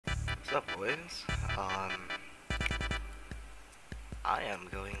What's up, boys? I am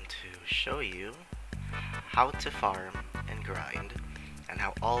going to show you how to farm and grind and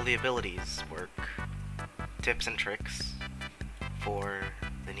how all the abilities work, tips and tricks for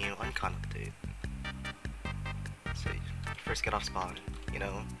the new UnCon update. So you first get off spawn,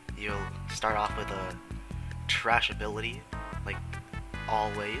 you'll start off with a trash ability, like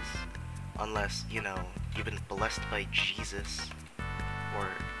always, unless, you've been blessed by Jesus or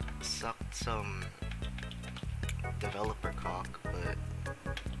sucked some developer cock, but,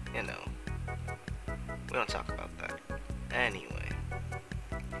 we don't talk about that. Anyway,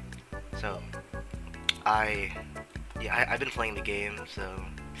 so, I've been playing the game, so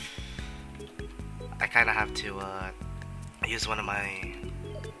I kinda have to, use one of my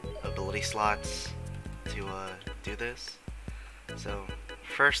ability slots to, do this. So,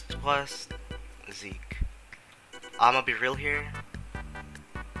 first was Zeke. I'ma be real here,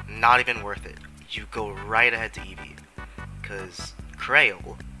 not even worth it. You go right ahead to Eevee, because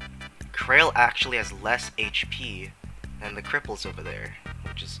Krail actually has less HP than the cripples over there,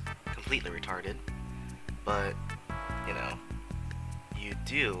 which is completely retarded, but, you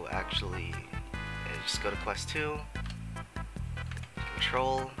do actually, just go to quest 2,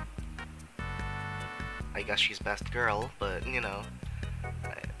 control, I guess she's best girl, but, and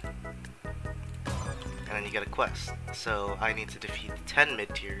then you get a quest. So I need to defeat 10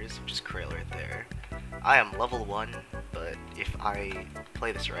 mid-tiers, which is Krail right there. I am level 1, but if I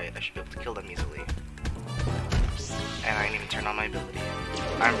play this right, I should be able to kill them easily. And I didn't even turn on my ability.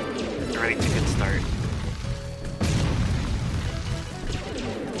 I'm ready to get start.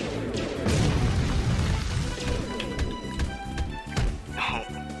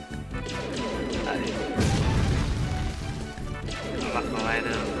 I'm not gonna lie,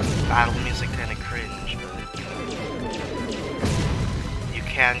 the battle music kinda cringe, but you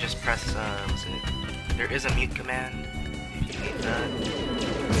can just press, there is a mute command if you need that,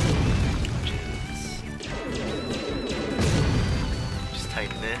 which is, just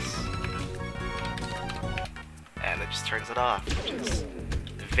type this, and it just turns it off, which is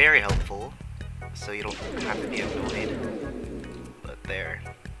very helpful, so you don't have to be annoyed. But there,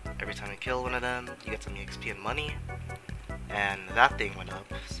 every time you kill one of them, you get some EXP and money. And that thing went up,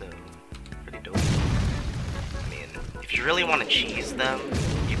 so pretty dope. I mean, if you really want to cheese them,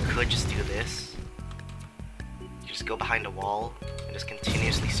 you could just do this. You just go behind a wall and just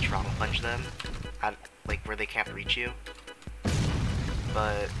continuously strong punch them at, like, where they can't reach you.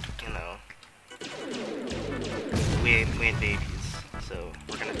 But, we ain't babies, so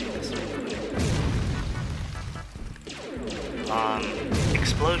we're gonna do this real quick.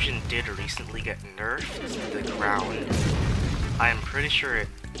 Explosion did recently get nerfed to the ground. I'm pretty sure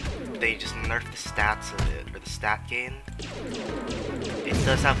they just nerfed the stats of it, or the stat gain. It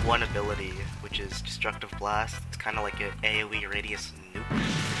does have one ability, which is Destructive Blast. It's kind of like an AoE radius nuke.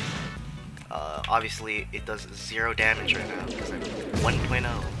 Obviously, it does 0 damage right now, because I'm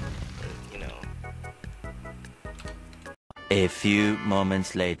 1.0, but, A few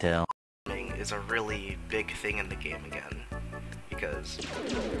moments later. Is a really big thing in the game again. Because,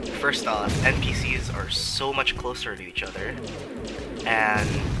 first off, NPCs are so much closer to each other, and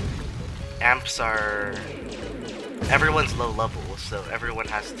amps are... everyone's low level, so everyone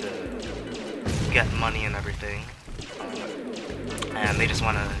has to get money and everything, and they just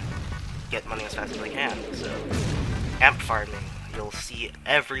want to get money as fast as they can, so amp farming, you'll see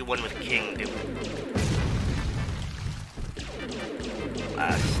everyone with King do it.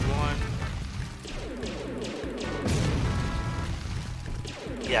 Last one.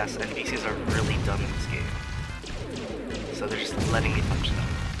 Yes, NPCs are really dumb in this game. So they're just letting me punch them.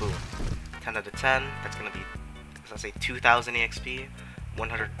 Boom. 10 out of 10. That's gonna be, let's say, 2,000 EXP,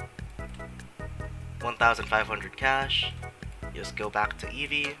 1,500 cash. You just go back to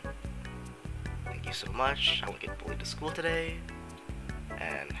Eevee. Thank you so much. I won't get bullied to school today.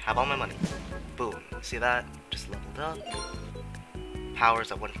 And have all my money. Boom. See that? Just leveled up.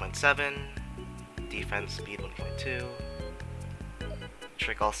 Power's at 1.7. Defense speed 1.2.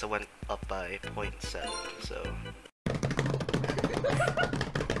 Trick also went up by 0.7, so...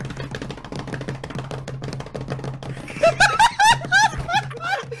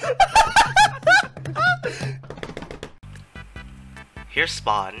 Here's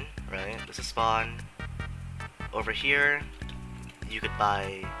spawn, right? This is spawn. Over here, you could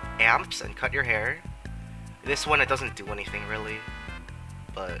buy amps and cut your hair. This one, it doesn't do anything really,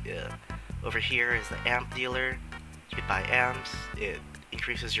 but yeah. Over here is the amp dealer. You could buy amps. It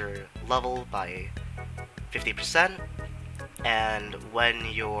increases your level by 50%, and when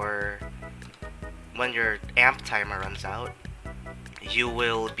your amp timer runs out, you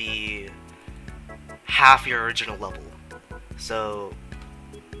will be half your original level. So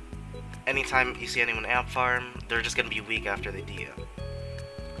anytime you see anyone amp farm, they're just gonna be weak after they DM.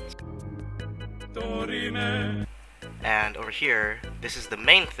 And over here, this is the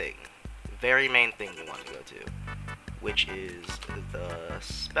main thing, very main thing you want to go to, which is the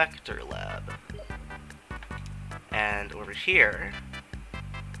Spectre Lab. And over here,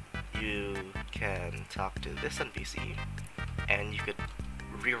 you can talk to this NPC, and you could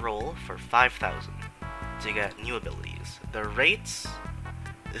reroll for 5,000 to get new abilities. The rates,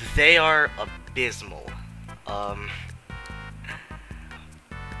 they are abysmal.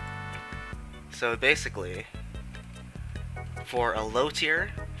 So basically, for a low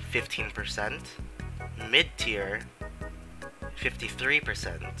tier, 15%, mid tier,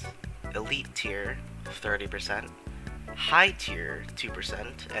 53%, elite tier, 30%, high tier, 2%,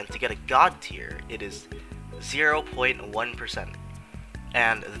 and to get a god tier, it is 0.1%.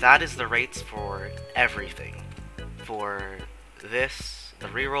 And that is the rates for everything. For this, the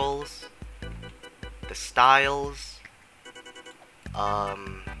rerolls, the styles,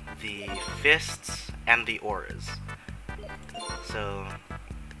 the fists, and the auras. So,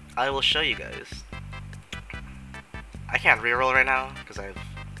 I will show you guys. I can't reroll right now, because I have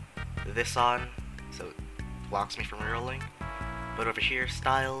this on, so it blocks me from rerolling. But over here,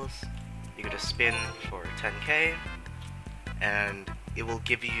 styles, you can just spin for 10k, and it will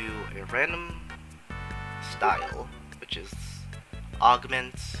give you a random style, which is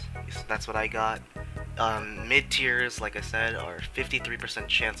augment. That's what I got. Mid tiers, like I said, are 53%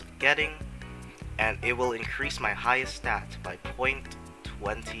 chance of getting, and it will increase my highest stat by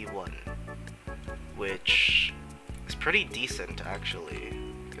 0.21, which is pretty decent actually,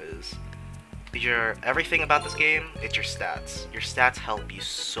 because everything about this game, it's your stats. Your stats help you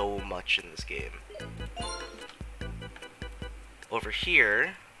so much in this game. Over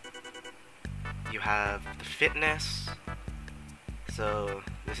here, you have the fitness. So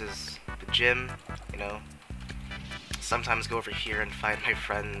this is the gym, you know. Sometimes go over here and find my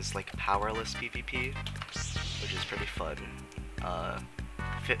friends like powerless PvP, which is pretty fun.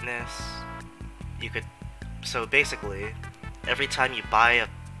 Fitness, you could, so basically, every time you buy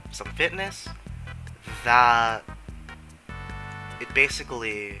some fitness, that it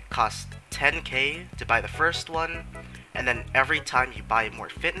basically costs 10k to buy the first one, and then every time you buy more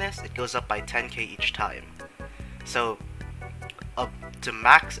fitness, it goes up by 10k each time. So to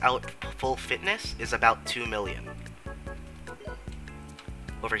max out full fitness is about 2 million.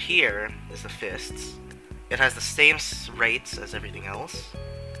 Over here is the fists. It has the same rates as everything else,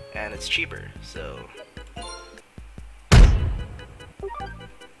 and it's cheaper, so...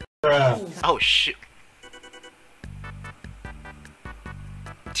 Oh shit.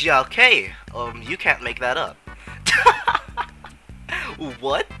 Yeah, okay. You can't make that up.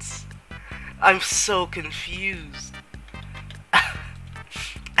 What? I'm so confused.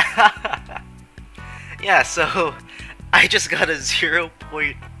 Yeah, so I just got a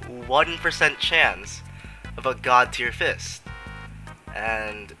 0.1% chance of a god tier fist.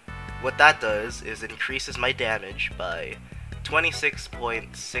 And what that does is increases my damage by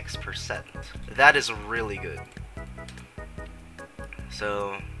 26.6%. That is really good.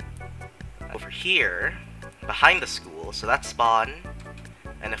 So over here, behind the school, so that's spawn,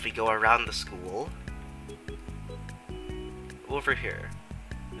 and if we go around the school, over here,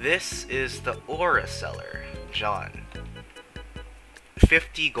 this is the aura seller, John.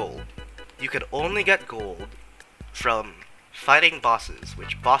 50 gold. You could only get gold from fighting bosses,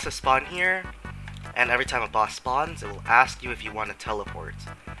 which bosses spawn here, and every time a boss spawns, it will ask you if you want to teleport.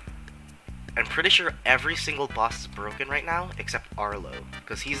 I'm pretty sure every single boss is broken right now, except Arlo,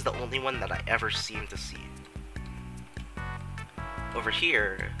 because he's the only one that I ever seem to see. Over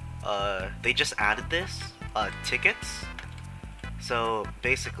here, they just added this, tickets. So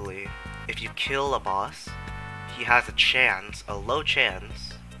basically, if you kill a boss, he has a chance, a low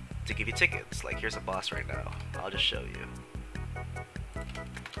chance, to give you tickets. Like here's a boss right now. I'll just show you.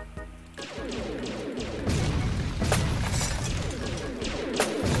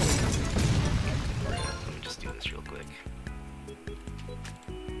 Let me just do this real quick.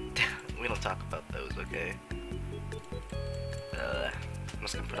 We don't talk about those, okay? I'm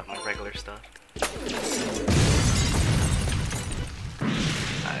just gonna put up my regular stuff.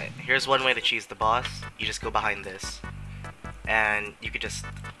 Alright, here's one way to cheese the boss. You just go behind this. And you could just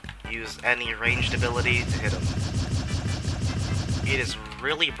use any ranged ability to hit him. It is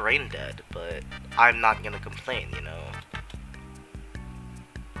really brain dead, but I'm not gonna complain, you know.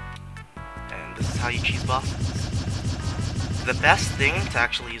 And this is how you cheese bosses. The best thing to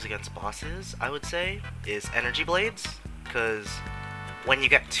actually use against bosses, I would say, is energy blades, because when you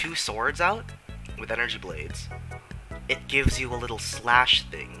get 2 swords out with energy blades, it gives you a little slash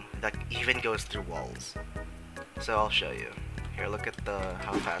thing that even goes through walls. So I'll show you. Here, look at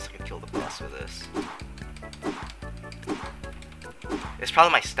how fast I can kill the boss with this. It's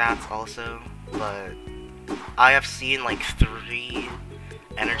probably my stats also, but I have seen like 3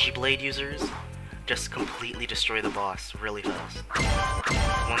 energy blade users just completely destroy the boss really fast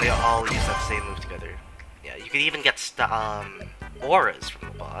when they all use that same move together. Yeah, you could even get auras from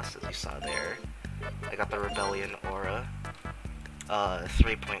the boss, as you saw there. I got the Rebellion aura.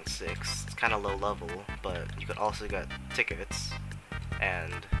 3.6. It's kind of low level, but you could also get tickets,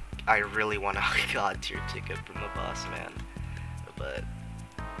 and I really want a god tier ticket from the boss, man. But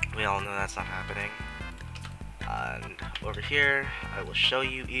we all know that's not happening. And over here, I will show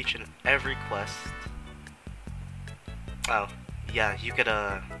you each and every quest. Oh, yeah, you could,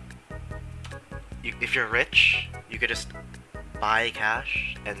 if you're rich, you could just buy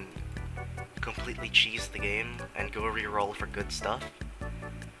cash and completely cheese the game and go reroll for good stuff.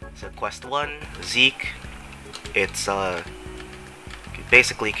 So quest 1, Zeke. It's, you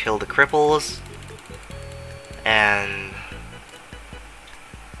basically kill the cripples, and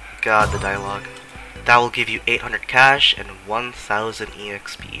god, the dialogue. That will give you 800 cash and 1000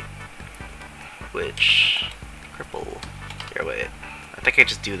 EXP. Which... cripple... Here, wait. I think I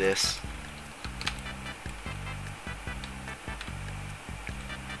just do this.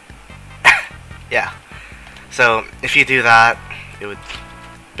 Yeah. So, if you do that, it would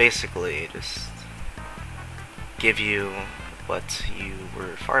basically just give you what you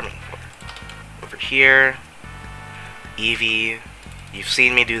were farming for. Over here, Eevee. You've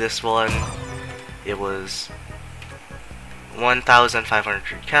seen me do this one. It was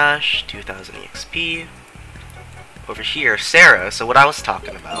 1,500 cash, 2,000 EXP. Over here, Sarah. So what I was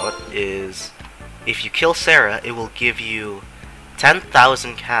talking about is, if you kill Sarah, it will give you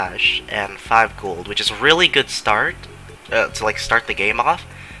 10,000 cash and 5 gold, which is a really good start to like start the game off,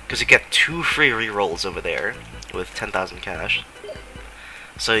 because you get 2 free rerolls over there with 10,000 cash.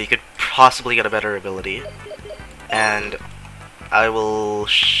 So you could possibly get a better ability, and I will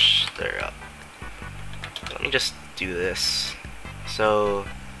there up. Let me just do this. So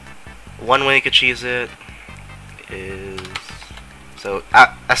one way you could cheese it is, so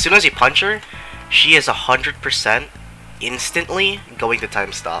as soon as you punch her, she is 100% instantly going to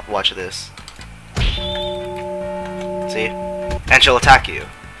time stop. Watch this. See? And she'll attack you.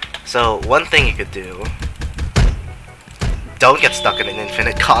 So one thing you could do, don't get stuck in an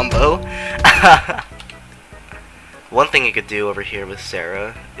infinite combo. One thing you could do over here with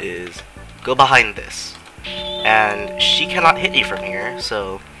Sarah is go behind this, and she cannot hit you from here.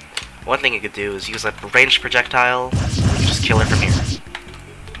 So one thing you could do is use like a ranged projectile, just kill her from here.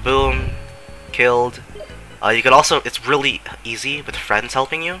 Boom, killed. You could also, it's really easy with friends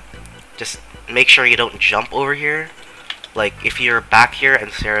helping you. Just make sure you don't jump over here. Like if you're back here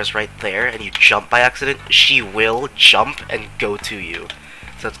and Sarah's right there and you jump by accident, she will jump and go to you.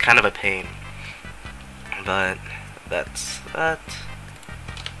 So it's kind of a pain. But that's that.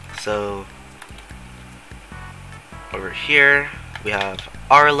 So over here we have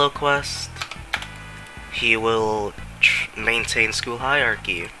Arlo quest. He will maintain school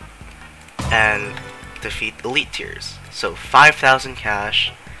hierarchy and defeat elite tiers. So 5,000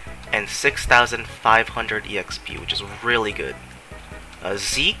 cash and 6,500 EXP, which is really good.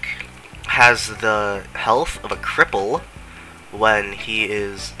 Zeke has the health of a cripple when he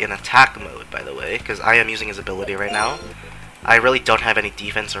is in attack mode, by the way, because I am using his ability right now. I really don't have any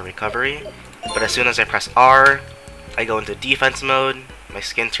defense or recovery, but as soon as I press R, I go into defense mode, my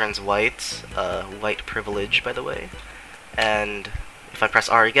skin turns white, white privilege, by the way, and if I press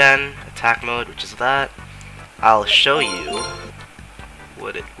R again, attack mode, which is that, I'll show you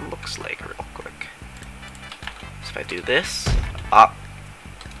what it looks like real quick. So if I do this,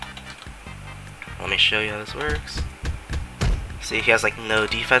 let me show you how this works. See, he has like no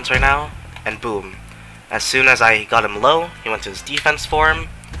defense right now, and boom. As soon as I got him low, he went to his defense form,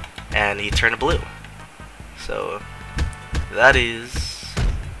 and he turned blue. So that is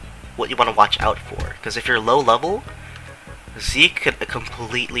what you want to watch out for, because if you're low level, Zeke could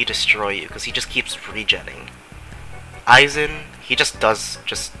completely destroy you, because he just keeps regenning. Aizen, he just does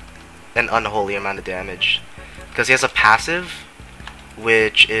an unholy amount of damage, because he has a passive,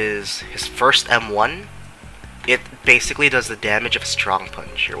 which is his first M1. It basically does the damage of a strong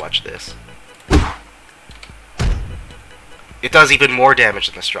punch. Here, watch this. It does even more damage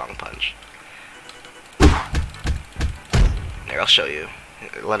than the strong punch. Here, I'll show you.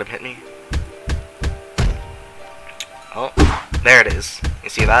 Let him hit me. Oh, there it is. You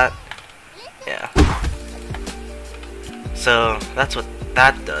see that? Yeah. So that's what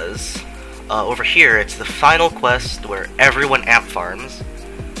that does. Over here, it's the final quest where everyone amp farms.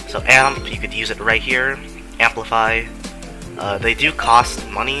 So amp, you could use it right here. Amplify. They do cost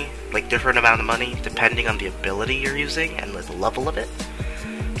money, like different amount of money, depending on the ability you're using and the level of it.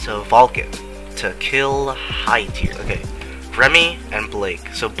 So Vulcan, to kill high tier. Okay, Remy and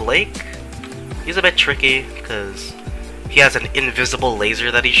Blake. So Blake, he's a bit tricky because he has an invisible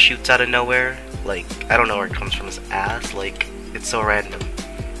laser that he shoots out of nowhere. Like, I don't know where it comes from his ass. Like, it's so random.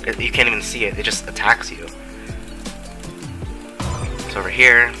 You can't even see it. It just attacks you. So over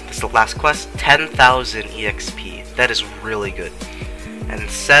here, this is the last quest. 10,000 EXP. That is really good. And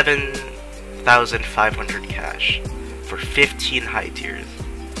 7,500 cash for 15 high tiers.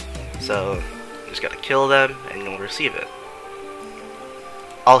 So, you just gotta kill them and you'll receive it.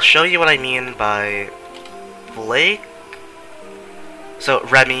 I'll show you what I mean by Blake. So,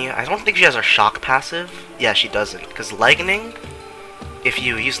 Remy, I don't think she has her shock passive. Yeah, she doesn't. Because lightning, if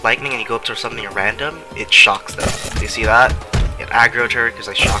you use lightning and you go up to something random, it shocks them. Do you see that? It aggroed her because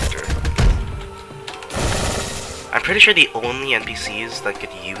I shocked her. I'm pretty sure the only NPCs that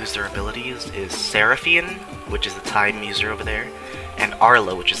could use their abilities is Seraphine, which is the time user over there, and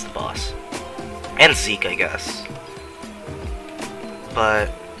Arlo, which is the boss. And Zeke, I guess. But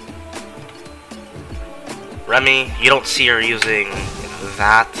Remy, you don't see her using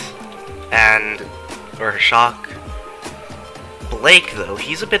that and or her shock. Blake, though,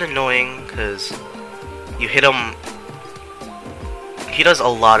 he's a bit annoying because you hit him. He does a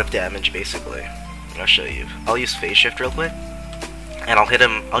lot of damage, basically. I'll show you. I'll use phase shift real quick, and I'll hit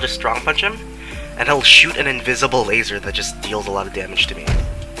him. I'll just strong punch him, and he'll shoot an invisible laser that just deals a lot of damage to me.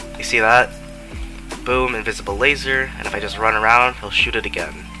 You see that? Boom, invisible laser, and if I just run around, he'll shoot it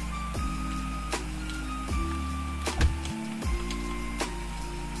again.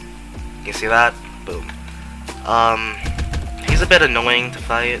 You see that? Boom. He's a bit annoying to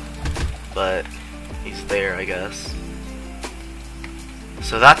fight, but he's there, I guess.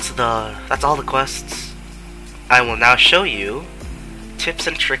 So that's all the quests. I will now show you tips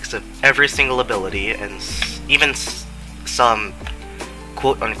and tricks of every single ability, and even some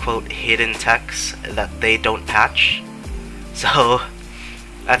quote-unquote hidden techs that they don't patch. So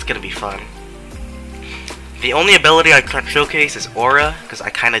that's gonna be fun. The only ability I can't showcase is Aura, because I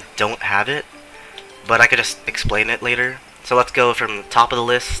kind of don't have it, but I could just explain it later. So let's go from the top of the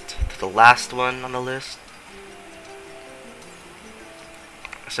list to the last one on the list.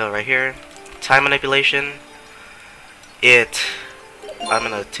 So right here, time manipulation. I'm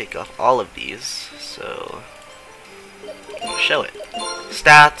gonna take off all of these, so I'll show it.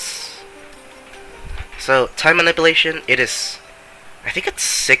 Stats. So time manipulation, it is, I think it's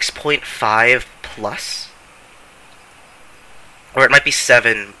 6.5 plus, or it might be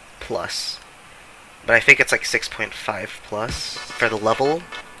 7 plus, but I think it's like 6.5 plus for the level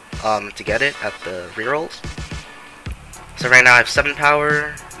to get it at the rerolls. So right now I have 7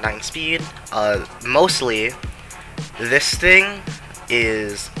 power, 9 speed. Mostly, this thing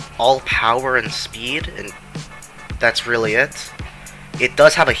is all power and speed, and that's really it. It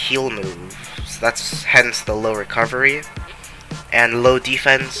does have a heal move, so that's hence the low recovery, and low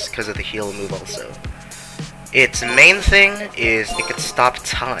defense because of the heal move also. Its main thing is it could stop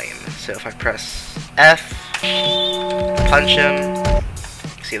time. So if I press F, punch him,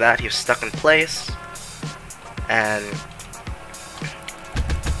 see that? He was stuck in place, and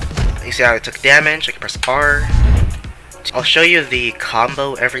you see how it took damage. I can press R. I'll show you the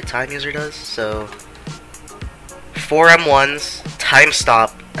combo every time user does. So 4 M1s, time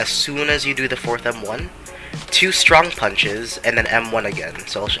stop as soon as you do the 4th M1, 2 strong punches, and then M1 again.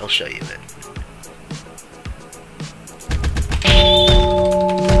 So I'll show you it.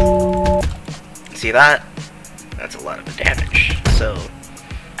 See that? That's a lot of damage. So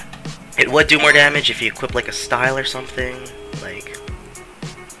it would do more damage if you equip like a style or something, like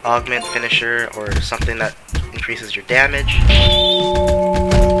augment finisher or something that increases your damage.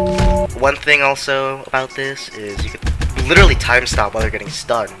 One thing also about this is you can literally time stop while they're getting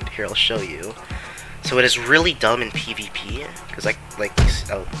stunned. Here, I'll show you. So it is really dumb in PvP because if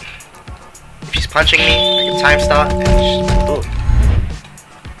she's punching me, I can time stop and just, boom,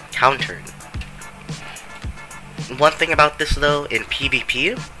 countered. One thing about this though, in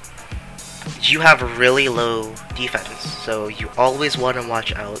PvP, you have really low defense, so you always want to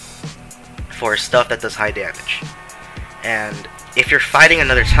watch out for stuff that does high damage. And if you're fighting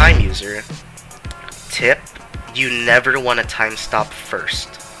another time user, tip, you never want to time stop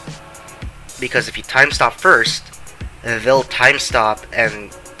first. Because if you time stop first, they'll time stop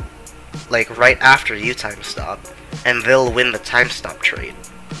and like right after you time stop, and they'll win the time stop trade.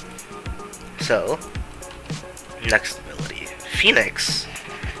 So, next ability. Phoenix,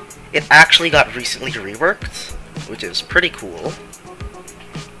 it actually got recently reworked, which is pretty cool.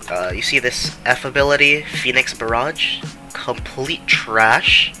 You see this F ability, Phoenix Barrage? Complete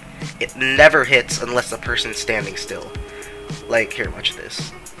trash. It never hits unless the person's standing still. Like, here, watch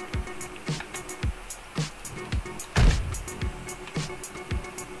this.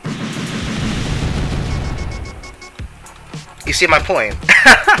 You see my point?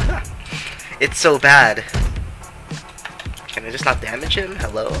 It's so bad. Can I just not damage him?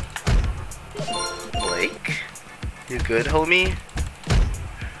 Hello? Blake? You good, homie?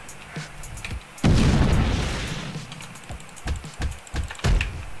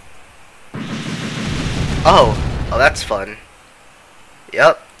 Oh, that's fun.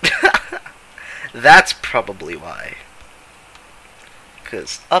 Yep. That's probably why.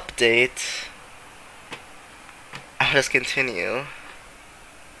 'Cause update. I'll just continue.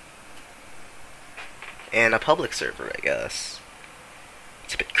 In a public server, I guess.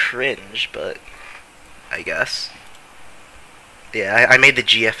 It's a bit cringe, but I guess. Yeah, I made the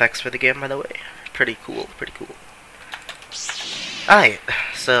GFX for the game, by the way. Pretty cool, pretty cool. Alright,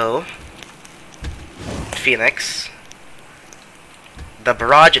 so Phoenix. The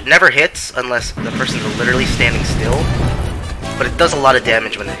barrage, it never hits unless the person's literally standing still, but it does a lot of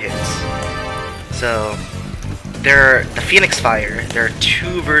damage when it hits. So, the Phoenix Fire, there are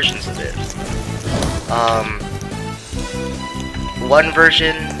two versions of it. One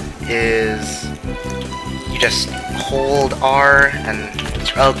version is you just hold R and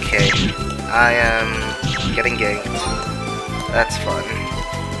okay, I am getting ganked. That's fun.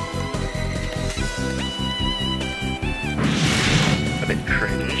 A bit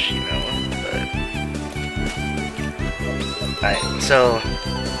cringe, you know, but alright, so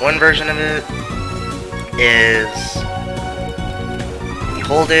one version of it is you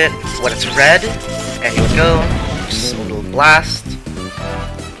hold it when it's red and you would go, just a little blast,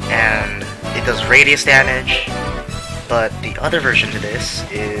 and it does radius damage. But the other version to this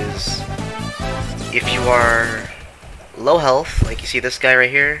is if you are low health, like you see this guy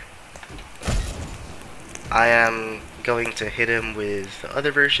right here, I am going to hit him with the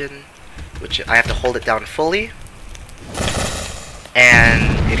other version, which I have to hold it down fully,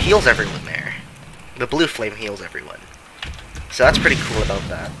 and it heals everyone there. The blue flame heals everyone. So that's pretty cool about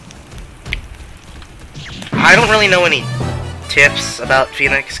that. I don't really know any tips about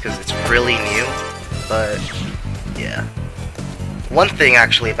Phoenix because it's really new, but yeah. One thing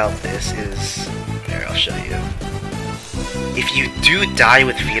actually about this is, here, I'll show you. If you do die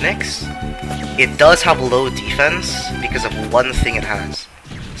with Phoenix, it does have low defense because of one thing it has.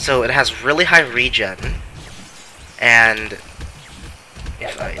 So it has really high regen, and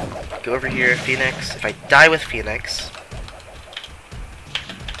if I go over here, Phoenix, if I die with Phoenix,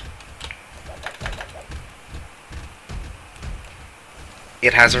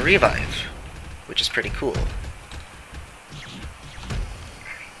 it has a revive, which is pretty cool.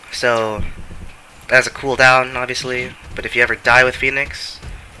 So, it has a cooldown, obviously, but if you ever die with Phoenix,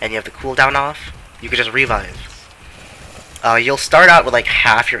 and you have the cooldown off, you can just revive. You'll start out with like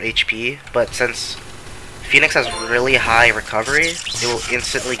half your HP, but since Phoenix has really high recovery, it will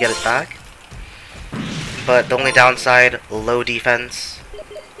instantly get it back. But the only downside, low defense,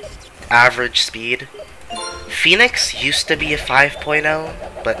 average speed. Phoenix used to be a 5.0,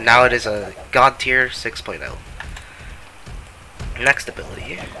 but now it is a god tier 6.0. Next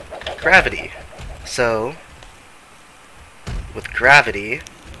ability, Gravity. So, with Gravity,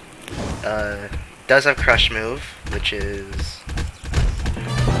 does have Crush move, which is...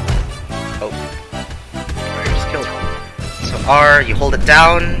 Oh. Alright, just killed him. So R, you hold it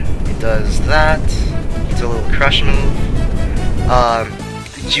down, it does that. It's a little Crush move.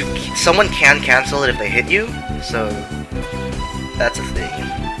 Someone can cancel it if they hit you, so that's a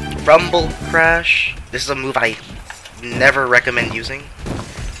thing. Rumble Crash. This is a move I never recommend using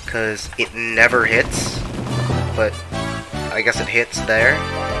because it never hits, but I guess it hits there.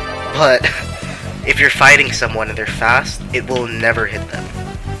 But if you're fighting someone and they're fast, it will never hit them.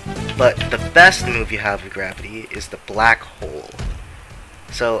 But the best move you have with Gravity is the Black Hole.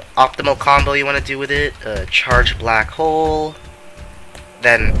 So optimal combo you want to do with it, charge Black Hole,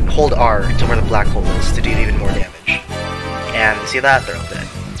 then hold R to where the black hole is to do even more damage. And see that? They're all dead.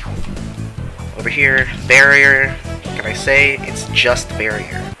 Over here, barrier. What can I say? It's just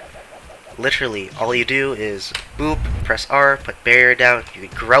barrier. Literally, all you do is boop, press R, put barrier down, you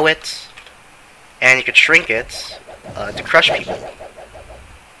can grow it, and you can shrink it to crush people.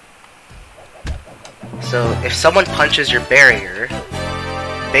 So if someone punches your barrier,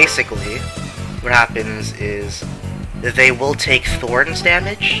 basically what happens is they will take Thorns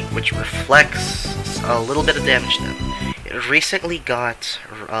damage, which reflects a little bit of damage to them. it recently got,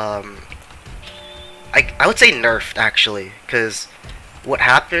 I would say nerfed, actually, because what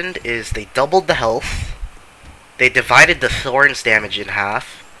happened is they doubled the health, they divided the Thorns damage in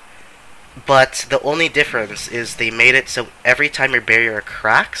half, but the only difference is they made it so every time your barrier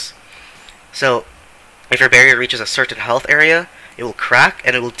cracks, so if your barrier reaches a certain health area, it will crack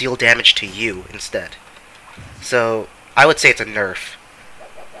and it will deal damage to you instead. So I would say it's a nerf.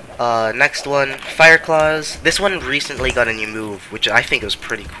 Next one, Fire Claws. This one recently got a new move, which I think was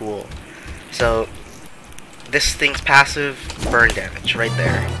pretty cool. So this thing's passive, burn damage, right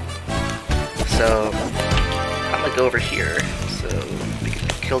there. So I'm gonna go over here so we can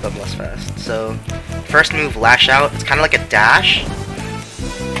kill them less fast. So first move, Lash Out. It's kind of like a dash.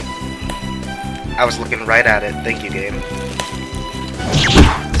 I was looking right at it. Thank you, game.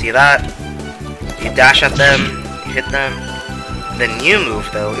 See that? You dash at them, you hit them. The new move,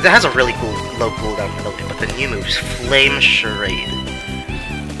 though, it has a really cool low cooldown, by the way, but the new move is Flame Charade.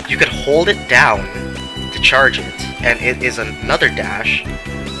 You could hold it down to charge it, and it is another dash,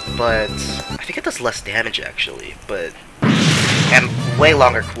 but I think it does less damage, actually, but and way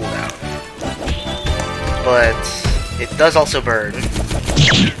longer cooldown. But it does also burn,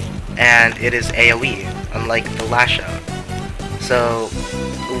 and it is AoE, unlike the Lash Out. So,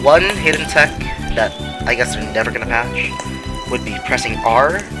 one hidden tech that I guess they're never gonna patch would be pressing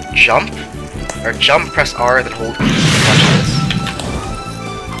R, jump, or jump, press R, then hold E. Watch this.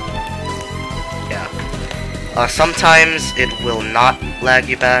 Yeah. Sometimes it will not lag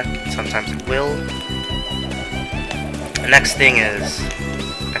you back, sometimes it will. The next thing is,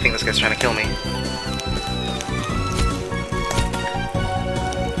 I think this guy's trying to kill me.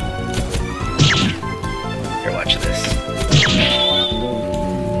 Here, watch this.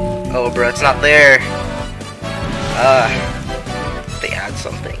 Oh, bro, it's not there. They add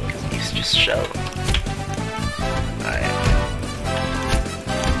something. These just show. Alright.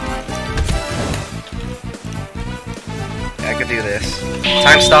 I could do this.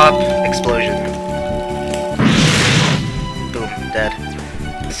 Time stop, explosion. Boom, dead.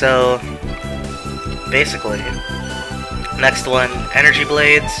 So, basically, next one, Energy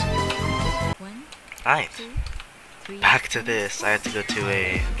Blades. Alright. Back to this. I had to go to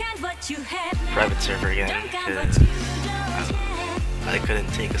a private server again because I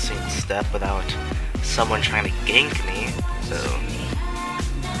couldn't take a single step without someone trying to gank me. So,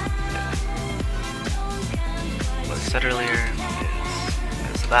 yeah. What I said earlier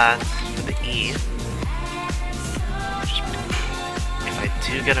is that for the E. If I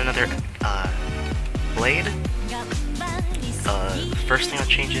do get another blade, the first thing that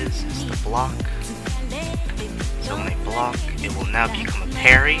changes is the block. So when I block, it will now become a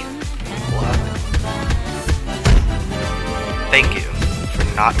parry. Block. Thank you for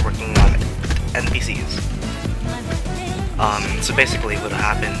not working on NPCs. So basically what would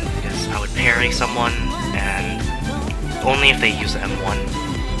happen is I would parry someone, and only if they use the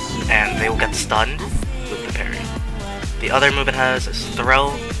M1, and they will get stunned with the parry. The other move it has is throw,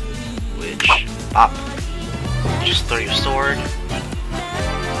 which, bop, just throw your sword,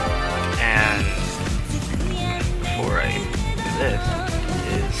 and before I do this,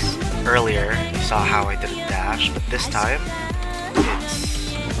 is earlier you saw how I did a dash, but this time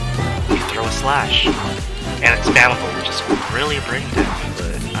it's you throw a slash, and it's spammable, which is really brain dead,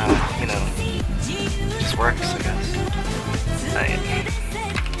 but you know, it just works, I guess. Alright,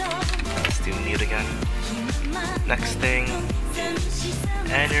 let's do mute again. Next thing is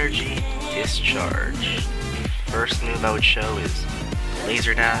Energy Discharge. First move I would show is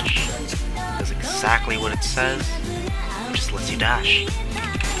Laser Dash. Does exactly what it says, just lets you dash.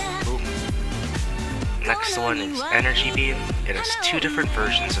 Boom. Next one is Energy Beam. It has two different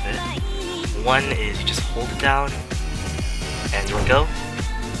versions of it. One is you just hold it down and you let go,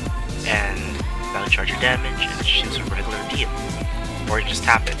 and that'll charge your damage and it shoots a regular beam. Or you just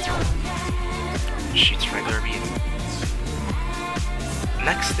tap it, it shoots a regular beam.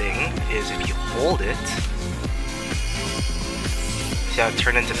 Next thing is if you hold it, see how it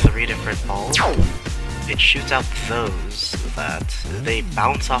turned into 3 different balls? It shoots out those that they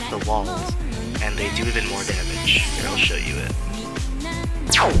bounce off the walls and they do even more damage. Here, I'll show you it.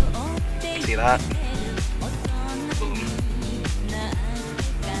 See that? Boom.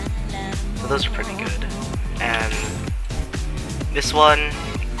 So those are pretty good. And this one,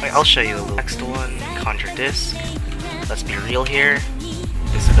 I'll show you the next one, Conjure Disc. Let's be real here,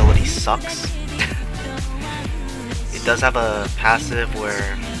 this ability sucks. It does have a passive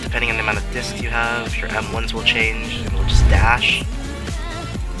where, depending on the amount of discs you have, your M1s will change and will just dash.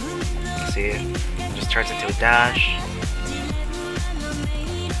 See, it just turns into a dash.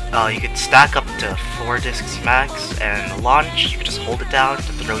 You could stack up to 4 discs max, and launch, you could just hold it down to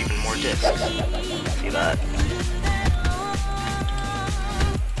throw even more discs. See that?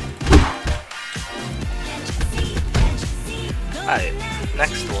 Alright,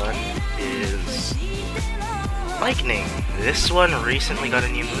 next one is Lightning. This one recently got a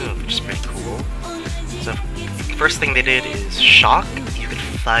new move, which is pretty cool. So, first thing they did is Shock. You can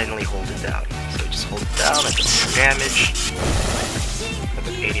finally hold it down. So just hold it down, I get more damage. I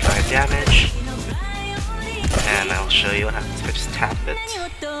did 85 damage. And I'll show you what happens if I just tap it.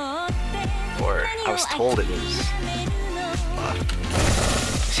 Or, I was told it was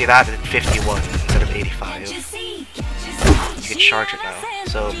see that? It did 51 instead of 85. You can charge it now.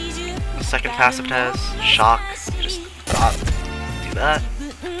 So, the second passive it has, Shock, you just do that,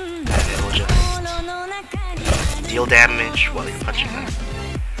 and it will just deal damage while you're punching them.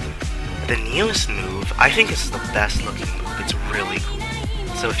 The newest move, I think is the best looking move, it's really cool.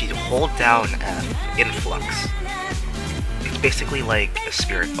 So if you hold down F, Influx, it's basically like a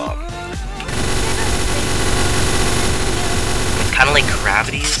Spirit Bomb. It's kind of like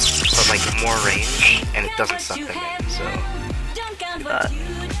Gravity's, but like more range, and it doesn't suck them in, so do that.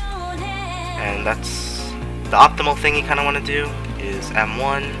 And that's the optimal thing you kind of want to do is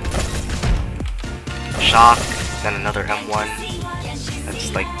M1, Shock, then another M1.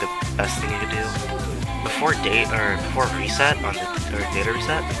 That's like the best thing you could do. Before reset on the data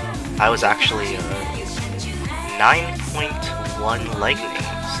reset, I was actually 9.1 Lightning,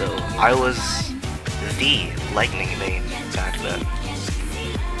 so I was the Lightning main back then.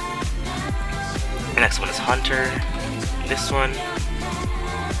 The next one is Hunter. This one,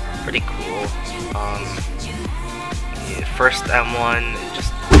 pretty cool. The first M1, it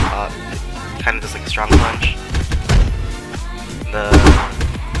just it kind of does like a strong punch. The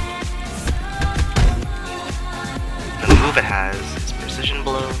move it has is Precision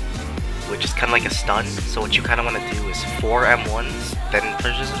Blow, which is kind of like a stun. So what you kind of want to do is 4 M1s, then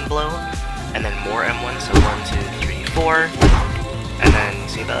Precision Blow, and then more M1s. So 1, 2, 3, 4, and then you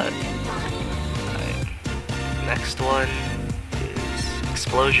see that. Next one is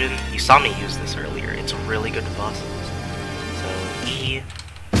Explosion. You saw me use this earlier. It's really good to bosses. So E,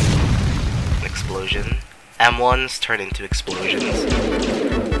 Explosion. M1s turn into explosions.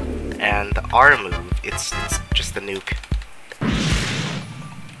 And the R move, it's just the nuke.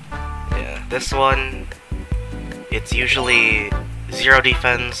 Yeah, this one, it's usually 0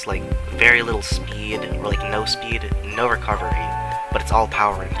 defense, like very little speed, or like no speed, no recovery, but it's all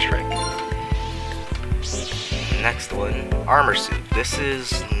power and trick. Next one, Armor Suit. This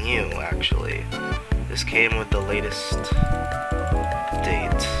is new, actually. This came with the latest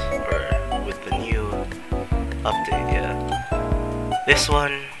update, or with the new update, yeah. This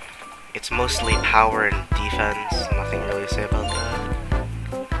one, it's mostly power and defense, nothing really to say about that.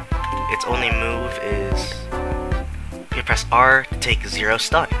 Its only move is, you press R to take 0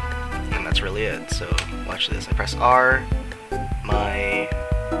 stun, and that's really it. So, watch this, I press R, my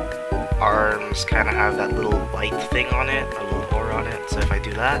arms kind of have that little light thing on it, a little aura on it, so if I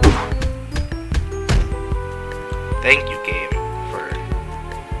do that, thank you game for,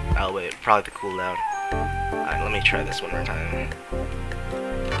 oh wait, probably the cooldown. Alright, let me try this one more time.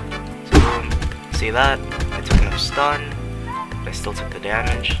 So boom, see that? I took enough stun, but I still took the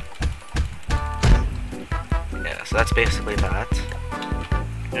damage. Yeah, so that's basically that.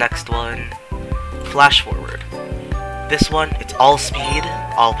 Next one, Flash Forward. This one, it's all speed,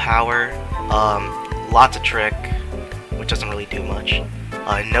 all power, lots of trick, which doesn't really do much,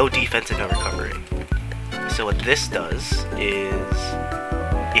 no defense and no recovery. So what this does is,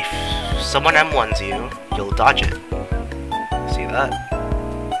 if someone M1s you, you'll dodge it. See that?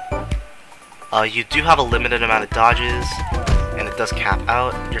 You do have a limited amount of dodges, and it does cap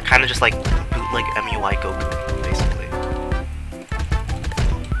out. You're kind of just like bootleg MUI Goku, basically.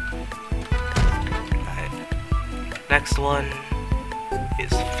 Alright. Next one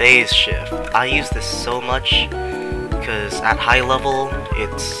is Phase Shift. I use this so much because at high level,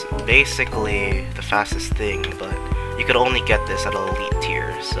 it's basically the fastest thing, but you could only get this at an elite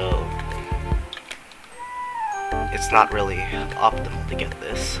tier, so it's not really optimal to get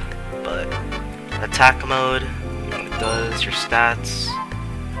this. But attack mode, what it does, your stats,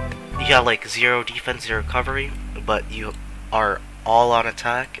 you got like 0 defense, 0 recovery, but you are all on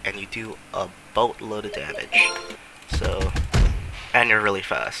attack and you do a boatload of damage. So, and you're really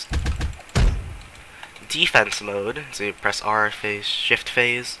fast. Defense mode, so you press R, phase, shift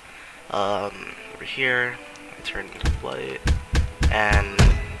phase, over here, I turn to white, and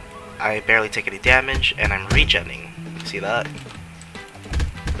I barely take any damage, and I'm regenning. See that?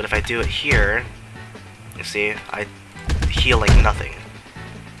 But if I do it here, you see, I heal like nothing.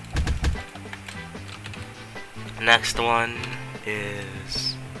 Next one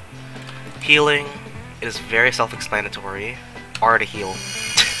is healing. It is very self-explanatory. R to heal.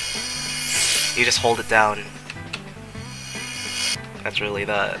 You just hold it down. That's really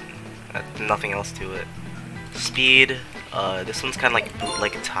that. Nothing else to it. Speed. This one's kind of like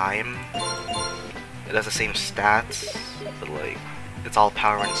bootleg time. It has the same stats, but like it's all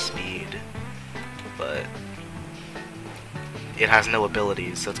power and speed. But it has no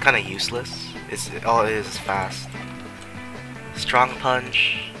abilities, so it's kind of useless. All it is fast. Strong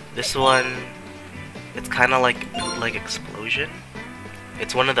punch. This one, it's kind of like bootleg explosion.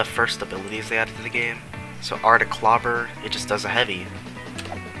 It's one of the first abilities they added to the game. So R to clobber, it just does a heavy.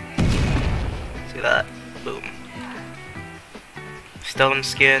 See that? Boom. Stone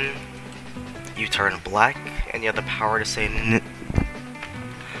skin, you turn black, and you have the power to say n.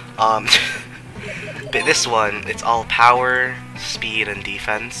 But this one, it's all power, speed, and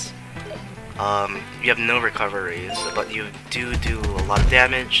defense. You have no recoveries, but you do a lot of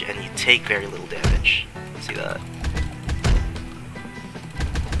damage, and you take very little damage. See that?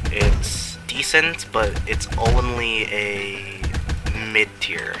 It's decent, but it's only a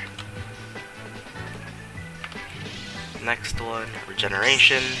mid-tier. Next one,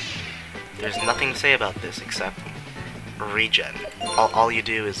 regeneration. There's nothing to say about this except regen. All you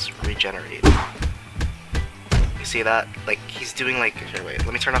do is regenerate. You see that? Like, he's doing like... Here, wait,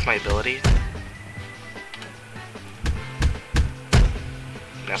 let me turn off my ability.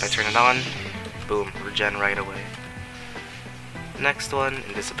 Now if I turn it on, boom, regen right away. Next one,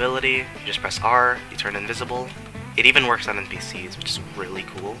 invisibility. You just press R, you turn invisible. It even works on NPCs, which is really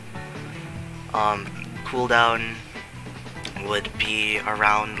cool. Cooldown would be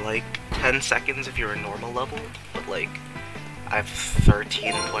around like 10 seconds if you're a normal level, but like I have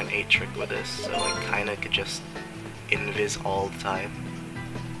 13.8 trick with this, so I kinda could just invis all the time.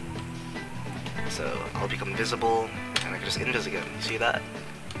 So I'll become invisible, and I can just invis again. You see that?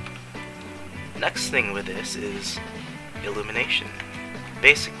 Next thing with this is illumination.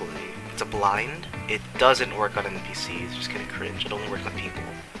 Basically, it's a blind. It doesn't work on NPCs, just kinda cringe. It only works on people.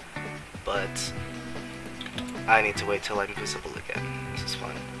 But I need to wait till I'm visible again. This is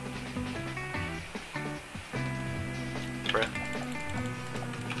fun. Bruh.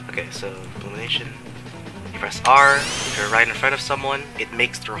 Okay, so illumination. You press R. If you're right in front of someone, it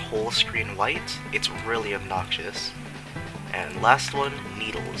makes their whole screen white. It's really obnoxious. And last one,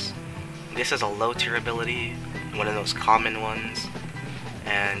 needles. This is a low tier ability, one of those common ones,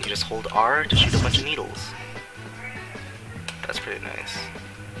 and you just hold R to shoot a bunch of needles. That's pretty nice.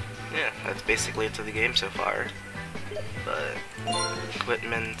 Yeah, that's basically it to the game so far. But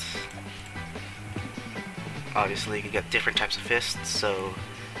equipment, obviously you can get different types of fists, so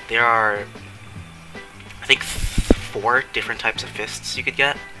there are, I think, 4 different types of fists you could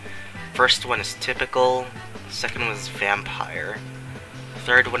get. First one is typical, second one is vampire,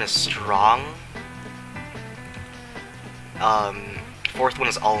 third one is strong, fourth one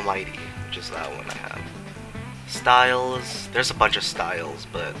is almighty, which is that one I have. Styles, there's a bunch of styles,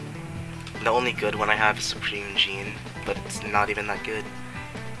 but the only good one I have is Supreme Gene, but it's not even that good.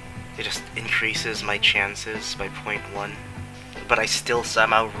 It just increases my chances by 0.1, but I still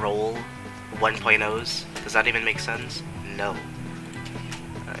somehow roll 1.0s. Does that even make sense? No.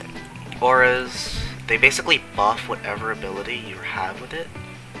 Auras, they basically buff whatever ability you have with it,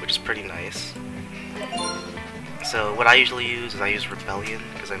 which is pretty nice. So what I usually use is I use Rebellion,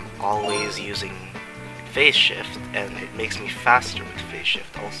 because I'm always using Phase Shift, and it makes me faster with Phase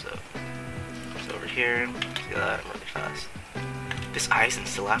Shift also. So over here, see that, I'm really fast. This Aizen's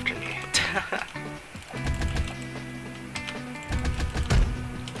still after me.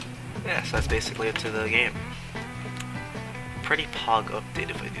 Yeah, so that's basically it to the game. Pretty pog update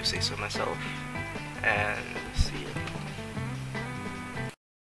if I do say so myself. And see ya.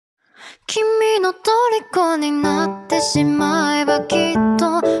 君の虜になってしまえばきっ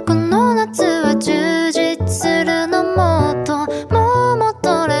とこの夏は充実